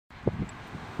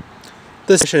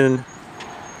This is mission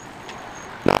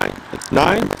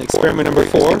 9, experiment number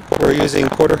 4. We're using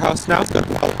Porterhouse now. It's going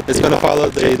to follow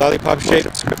the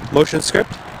lollipop-shaped motion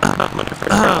script. I'm going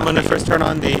to first turn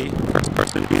on the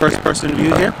first-person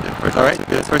view here. Alright,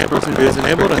 the first-person view is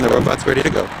enabled and the robot's ready to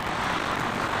go.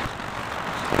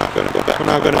 We're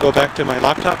now going to go back to my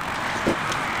laptop.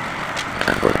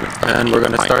 And we're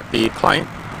going to start the client.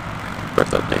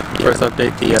 First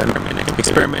update the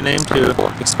experiment name to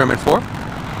experiment 4.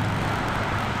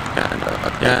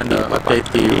 And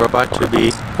update the robot to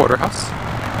be Porterhouse.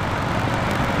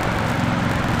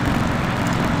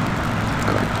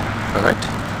 Alright.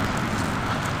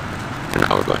 And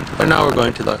now we're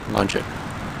going to launch it.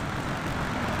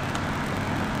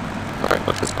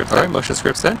 Alright, motion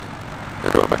script sent.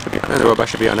 And the robot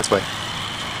should be on its way.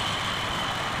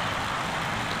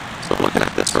 So looking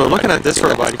at this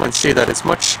robot, you can see that it's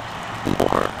much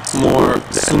more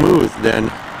smooth than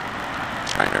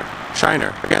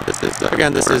Shiner. Again,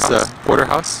 this is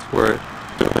Porterhouse. We're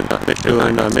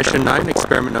doing mission 9,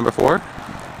 experiment number 4. First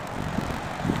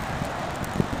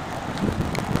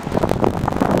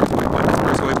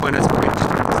waypoint has been reached.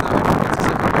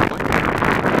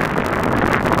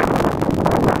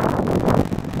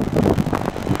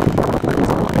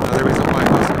 Another reason why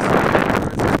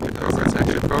it's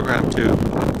actually programmed to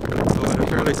at a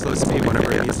fairly slow speed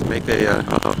whenever it needs to make a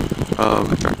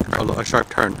sharp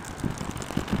turn.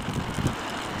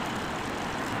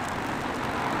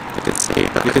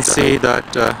 You can see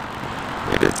that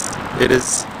it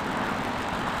is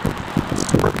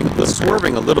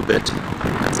swerving a little bit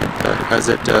as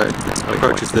it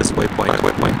approaches this waypoint.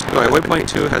 Waypoint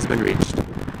 2 has been reached.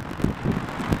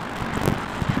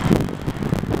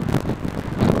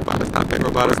 The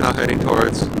robot is now heading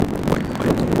towards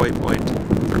waypoint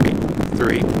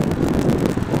 3.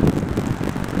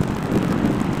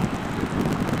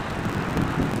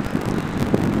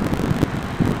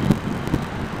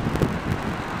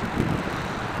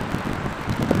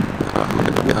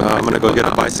 I'm going to go get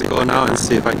a bicycle now and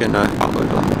see if I can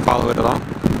follow it along.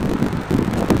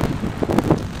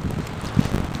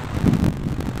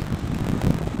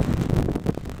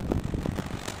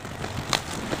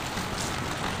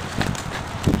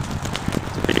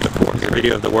 It's a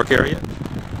video of the work area.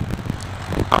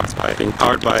 Being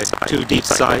powered by 2 deep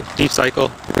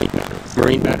cycle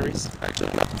marine batteries.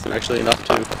 Actually enough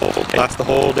to last the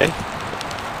whole day.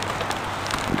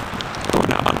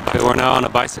 We're now on a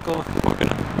bicycle. We're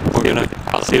gonna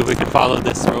see if we can follow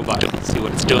this robot and see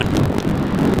what it's doing.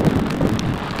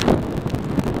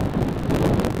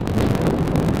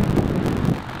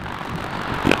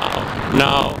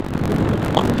 Now,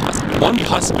 one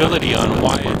possibility on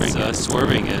why it's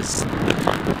swerving is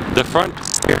the front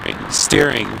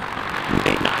steering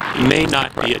may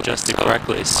not be adjusted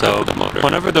correctly. So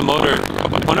whenever the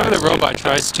robot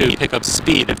tries to pick up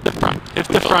speed, if the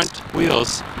front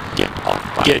wheels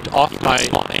get off by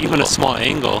even a small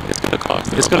angle, it's going to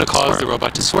cause the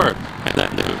robot to swerve, and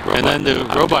then the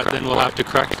robot will have to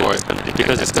correct for it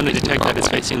because it's going to detect that it's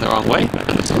facing the wrong way,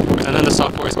 and then the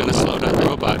software is going to slow down the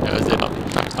robot as it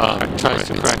tries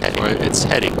to correct for its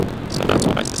heading.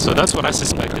 So that's what I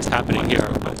suspect is happening here.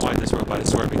 Why this robot is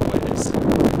swerving the way it is.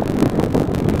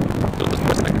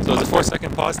 So it's a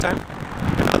 4-second pause time.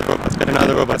 Now the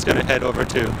robot's going to head over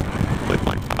to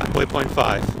waypoint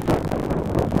 5.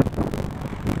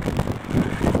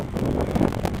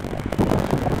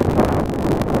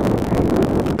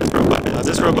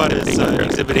 This robot is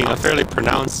exhibiting a fairly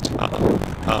pronounced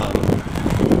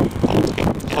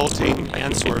halting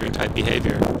and swerving type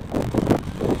behavior.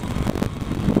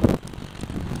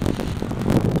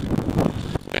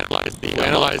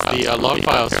 Analyze the log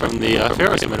files from the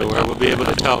Ferris emitter, where we'll be able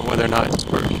to tell whether or not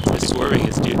this swerving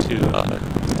is due to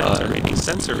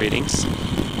sensor readings.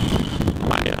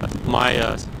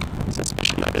 My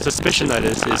suspicion that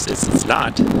it's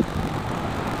not.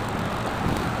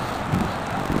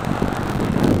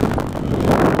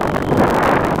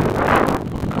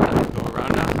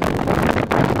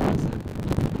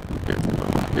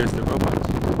 Here's the robot.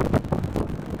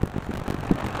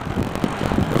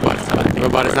 The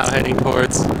robot is now heading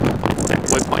towards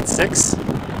waypoint 6.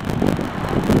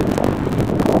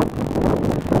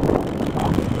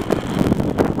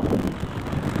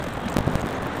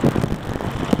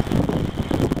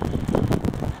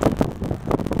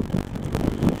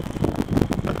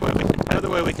 Another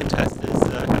way we can test is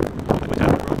we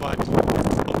have the robot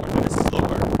in a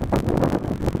slower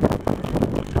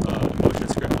motion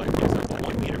script like a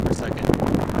meter per second.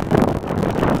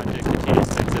 It continues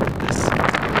to exhibit this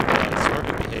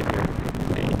swerving behavior.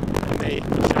 It may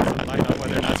shed light on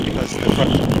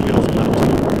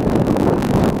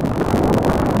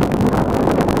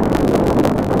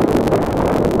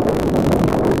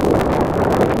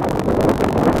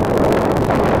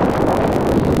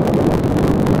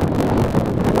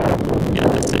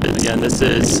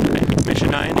This is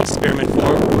Mission 9, Experiment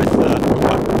 4 with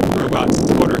Robot's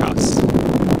Porterhouse.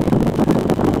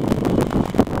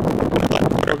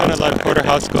 We're going to let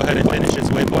Porterhouse go ahead and finish its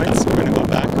waypoints. We're going to go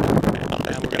back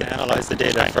and we're going to analyze the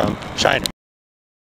data from Shiner.